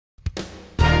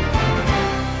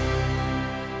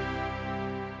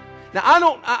Now,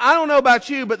 I don't know about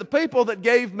you, but the people that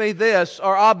gave me this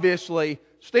are obviously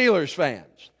Steelers fans.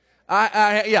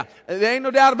 Yeah, there ain't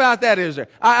no doubt about that, is there?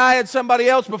 I had somebody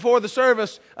else before the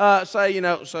service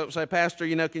say,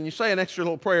 Pastor, can you say an extra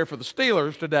little prayer for the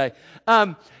Steelers today?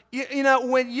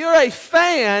 When you're a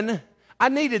fan, I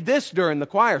needed this during the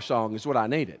choir song is what I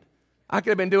needed. I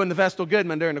could have been doing the Vestal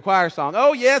Goodman during the choir song.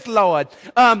 Oh, yes, Lord.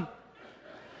 When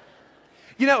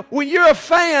you're a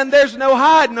fan, there's no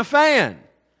hiding a fan.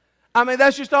 I mean,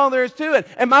 that's just all there is to it.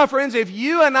 And my friends, if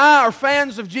you and I are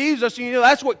fans of Jesus,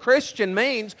 that's what Christian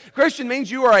means. Christian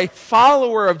means you are a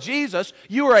follower of Jesus.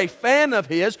 You are a fan of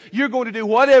His. You're going to do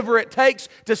whatever it takes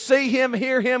to see Him,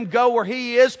 hear Him, go where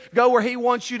He is, go where He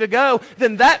wants you to go.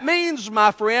 Then that means,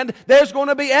 my friend, there's going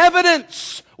to be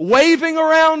evidence waving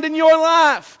around in your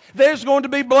life. There's going to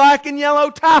be black and yellow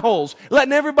towels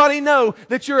letting everybody know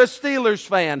that you're a Steelers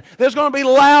fan. There's going to be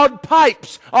loud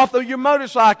pipes off of your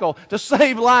motorcycle to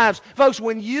save lives. Folks,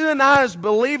 when you and I as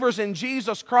believers in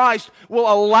Jesus Christ will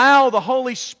allow the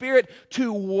Holy Spirit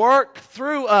to work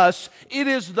through us, it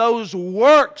is those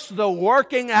works, the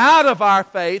working out of our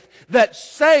faith, that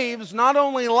saves not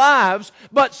only lives,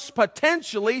 but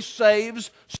potentially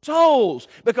saves souls.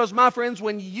 Because, my friends,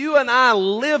 when you and I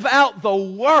live out the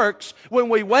works, when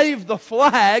we wave the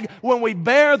flag, when we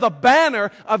bear the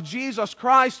banner of Jesus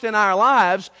Christ in our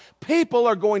lives, people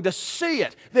are going to see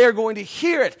it. They're going to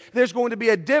hear it. There's going to be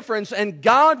a difference, and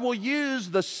God will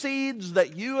use the seeds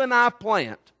that you and I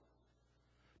plant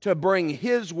to bring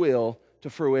His will to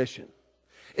fruition.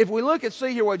 If we look and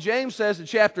see here what James says in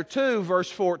chapter 2, verse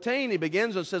 14, he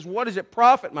begins and says, "What does it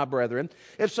profit, my brethren,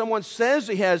 if someone says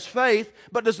he has faith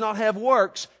but does not have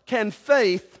works? Can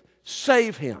faith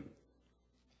save him?"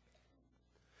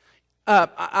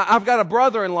 I've got a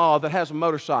brother-in-law that has a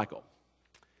motorcycle.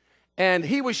 And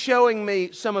he was showing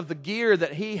me some of the gear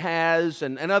that he has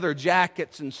and other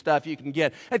jackets and stuff you can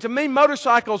get. And to me,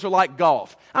 motorcycles are like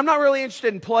golf. I'm not really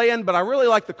interested in playing, but I really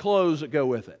like the clothes that go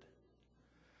with it.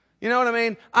 You know what I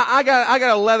mean? I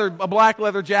got a black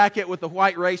leather jacket with the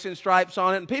white racing stripes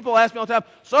on it, and people ask me all the time,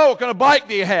 "So, what kind of bike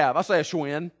do you have?" I say, "A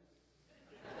Schwinn."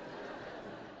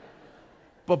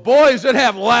 But boys, it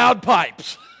have loud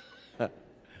pipes.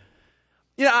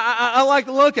 I like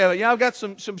the look of it. I've got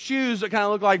some shoes that kind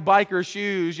of look like biker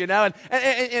shoes, and I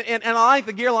like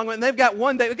the gear along with it. And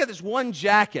they've got this one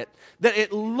jacket that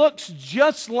it looks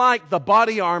just like the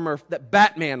body armor that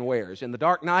Batman wears in The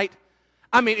Dark Knight.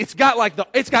 I mean, it's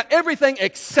got everything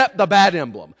except the bat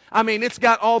emblem. I mean, it's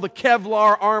got all the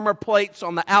Kevlar armor plates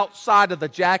on the outside of the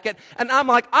jacket. And I'm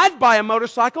like, I'd buy a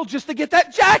motorcycle just to get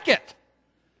that jacket.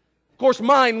 Of course,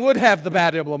 mine would have the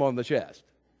bat emblem on the chest.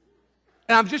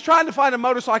 And I'm just trying to find a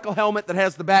motorcycle helmet that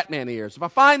has the Batman ears. If I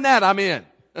find that, I'm in.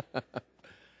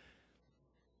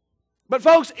 But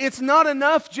folks, it's not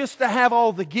enough just to have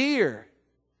all the gear.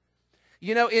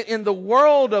 In the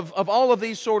world of all of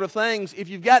these sort of things, if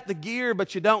you've got the gear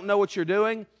but you don't know what you're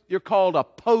doing, you're called a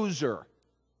poser.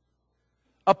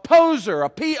 A poser, a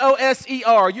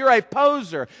P-O-S-E-R. You're a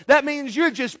poser. That means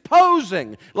you're just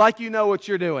posing like you know what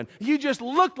you're doing. You just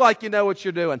look like you know what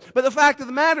you're doing. But the fact of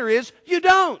the matter is, you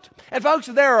don't. And folks,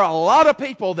 there are a lot of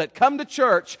people that come to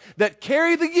church that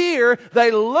carry the gear. They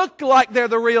look like they're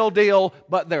the real deal,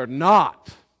 but they're not.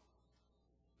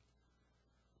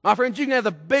 My friends, you can have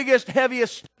the biggest,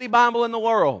 heaviest study Bible in the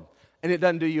world, and it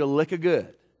doesn't do you a lick of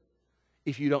good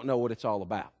if you don't know what it's all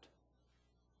about.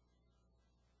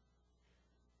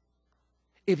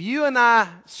 If you and I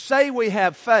say we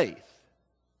have faith,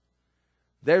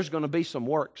 there's going to be some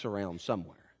works around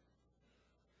somewhere.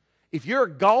 If you're a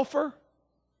golfer,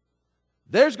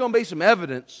 there's going to be some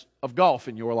evidence of golf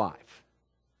in your life.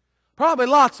 Probably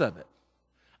lots of it.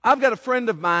 I've got a friend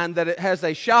of mine that has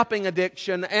a shopping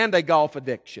addiction and a golf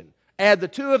addiction. Add the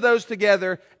two of those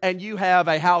together and you have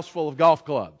a house full of golf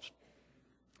clubs.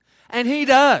 And he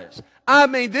does. I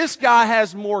mean, this guy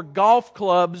has more golf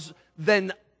clubs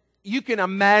than you can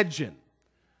imagine.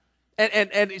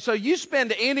 And so you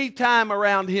spend any time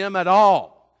around him at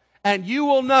all, and you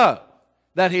will know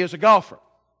that he is a golfer.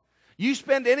 You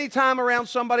spend any time around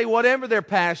somebody, whatever their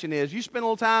passion is. You spend a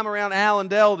little time around Alan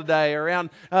Dell today, or around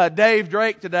Dave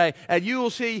Drake today, and you will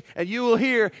see and you will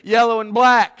hear yellow and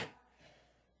black.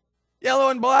 Yellow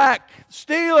and black.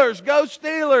 Steelers, go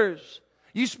Steelers.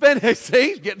 You spend, see,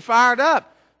 he's getting fired up.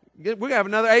 We're going to have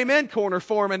another amen corner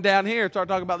forming down here. Start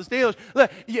talking about the Steelers.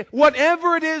 Look,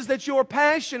 whatever it is that you're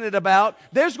passionate about,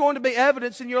 there's going to be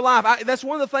evidence in your life. That's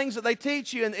one of the things that they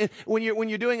teach you when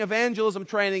you're doing evangelism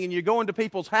training and you're going to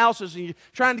people's houses and you're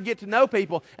trying to get to know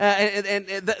people. And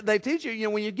they teach you,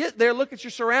 when you get there, look at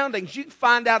your surroundings. You can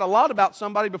find out a lot about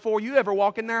somebody before you ever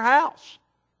walk in their house.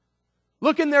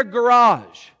 Look in their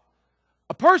garage.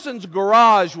 A person's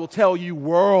garage will tell you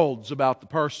worlds about the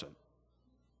person.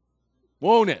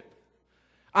 Won't it?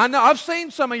 I know, I've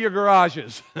seen some of your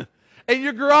garages. And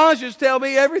your garages tell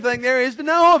me everything there is to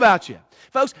know about you.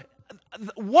 Folks,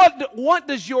 what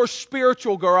does your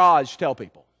spiritual garage tell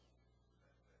people?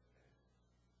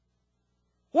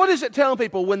 What does it tell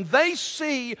people when they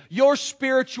see your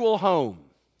spiritual home?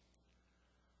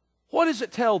 What does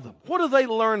it tell them? What do they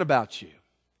learn about you?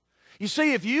 You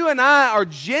see, if you and I are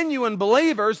genuine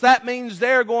believers, that means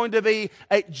there are going to be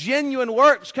genuine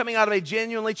works coming out of a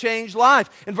genuinely changed life.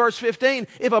 In verse 15,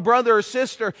 if a brother or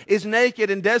sister is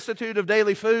naked and destitute of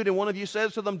daily food, and one of you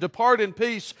says to them, "Depart in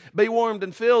peace, be warmed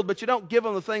and filled," but you don't give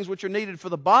them the things which are needed for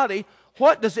the body,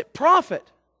 what does it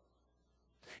profit?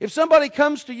 If somebody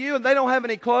comes to you and they don't have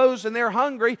any clothes and they're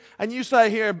hungry, and you say,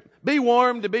 "Here, be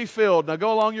warmed and be filled, now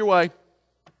go along your way,"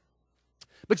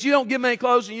 but you don't give them any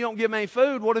clothes and you don't give them any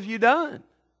food, what have you done?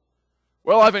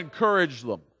 Well, I've encouraged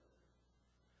them.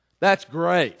 That's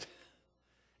great.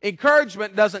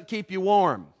 Encouragement doesn't keep you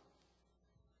warm.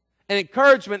 And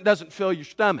encouragement doesn't fill your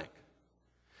stomach.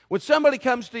 When somebody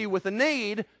comes to you with a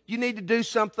need, you need to do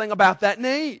something about that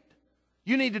need.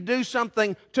 You need to do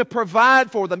something to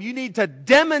provide for them. You need to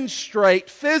demonstrate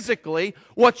physically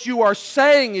what you are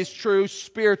saying is true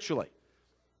spiritually.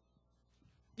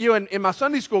 In my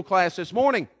Sunday school class this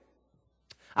morning,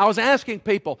 I was asking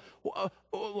people,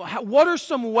 what are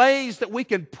some ways that we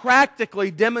can practically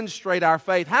demonstrate our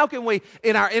faith? How can we,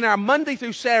 in our Monday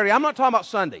through Saturday, I'm not talking about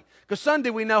Sunday, because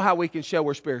Sunday we know how we can show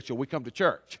we're spiritual. We come to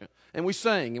church, and we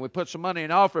sing, and we put some money in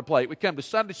the offering plate. We come to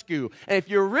Sunday school. And if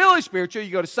you're really spiritual, you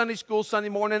go to Sunday school Sunday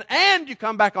morning, and you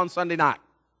come back on Sunday night.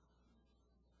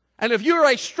 And if you're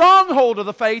a stronghold of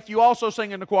the faith, you also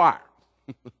sing in the choir.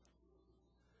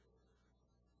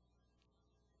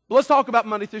 Let's talk about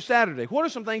Monday through Saturday. What are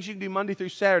some things you can do Monday through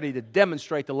Saturday to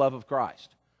demonstrate the love of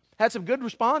Christ? Had some good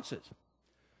responses.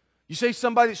 You see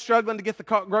somebody that's struggling to get the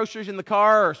groceries in the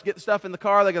car or get the stuff in the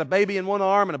car. They got a baby in one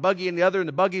arm and a buggy in the other, and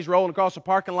the buggy's rolling across the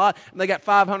parking lot, and they got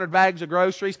 500 bags of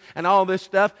groceries and all this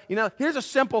stuff. You know, here's a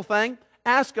simple thing.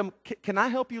 Ask them, "Can I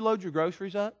help you load your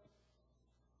groceries up?"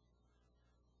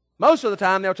 Most of the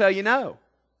time they'll tell you no,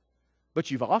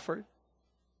 but you've offered.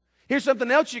 Here's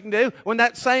something else you can do when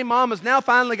that same mom has now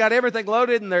finally got everything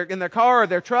loaded in their car or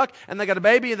their truck, and they got a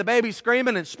baby, and the baby's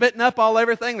screaming and spitting up all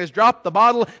everything. There's dropped the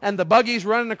bottle, and the buggy's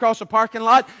running across the parking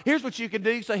lot. Here's what you can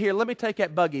do. You say, "Here, let me take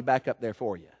that buggy back up there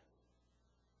for you."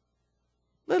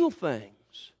 Little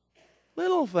things.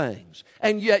 Little things.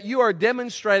 And yet you are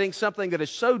demonstrating something that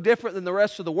is so different than the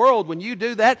rest of the world. When you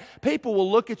do that, people will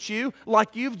look at you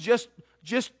like you've just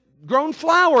grown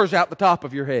flowers out the top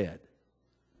of your head.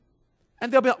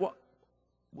 And they'll be like,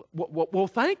 well,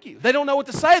 thank you. They don't know what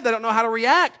to say. They don't know how to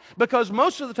react, because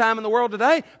most of the time in the world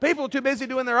today, people are too busy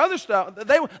doing their other stuff.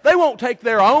 They won't take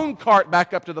their own cart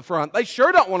back up to the front. They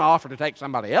sure don't want to offer to take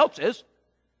somebody else's.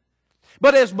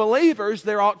 But as believers,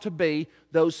 there ought to be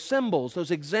those symbols,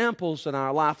 those examples in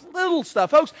our life. Little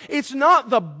stuff. Folks, it's not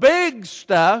the big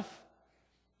stuff.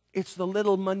 It's the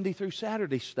little Monday through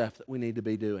Saturday stuff that we need to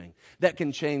be doing that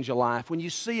can change a life. When you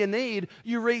see a need,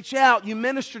 you reach out, you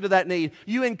minister to that need.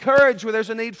 You encourage where there's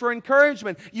a need for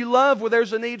encouragement. You love where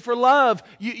there's a need for love.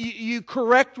 You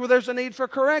correct where there's a need for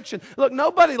correction. Look,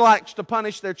 nobody likes to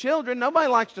punish their children. Nobody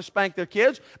likes to spank their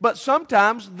kids. But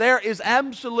sometimes there is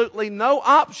absolutely no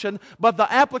option but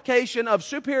the application of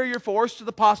superior force to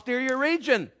the posterior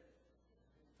region.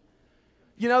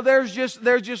 You know, there's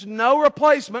just no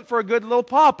replacement for a good little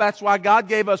pop. That's why God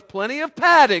gave us plenty of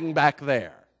padding back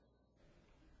there.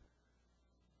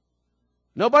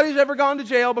 Nobody's ever gone to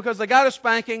jail because they got a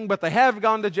spanking, but they have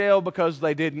gone to jail because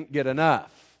they didn't get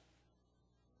enough.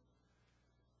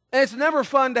 And it's never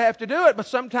fun to have to do it, but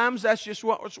sometimes that's just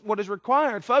what is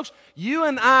required. Folks, you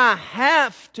and I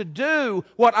have to do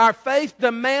what our faith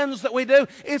demands that we do.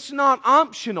 It's not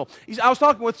optional. I was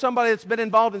talking with somebody that's been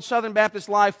involved in Southern Baptist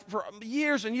life for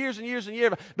years and years and years and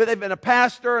years, but they've been a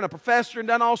pastor and a professor and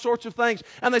done all sorts of things.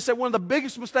 And they said one of the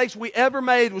biggest mistakes we ever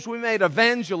made was we made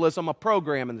evangelism a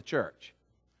program in the church.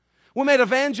 We made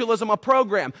evangelism a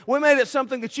program. We made it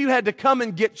something that you had to come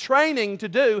and get training to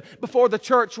do before the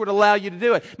church would allow you to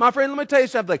do it. My friend, let me tell you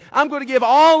something. I'm going to give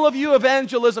all of you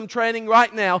evangelism training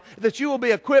right now that you will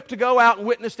be equipped to go out and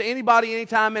witness to anybody,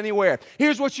 anytime, anywhere.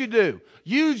 Here's what you do.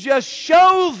 You just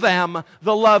show them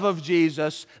the love of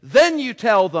Jesus. Then you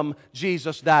tell them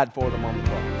Jesus died for them on the cross.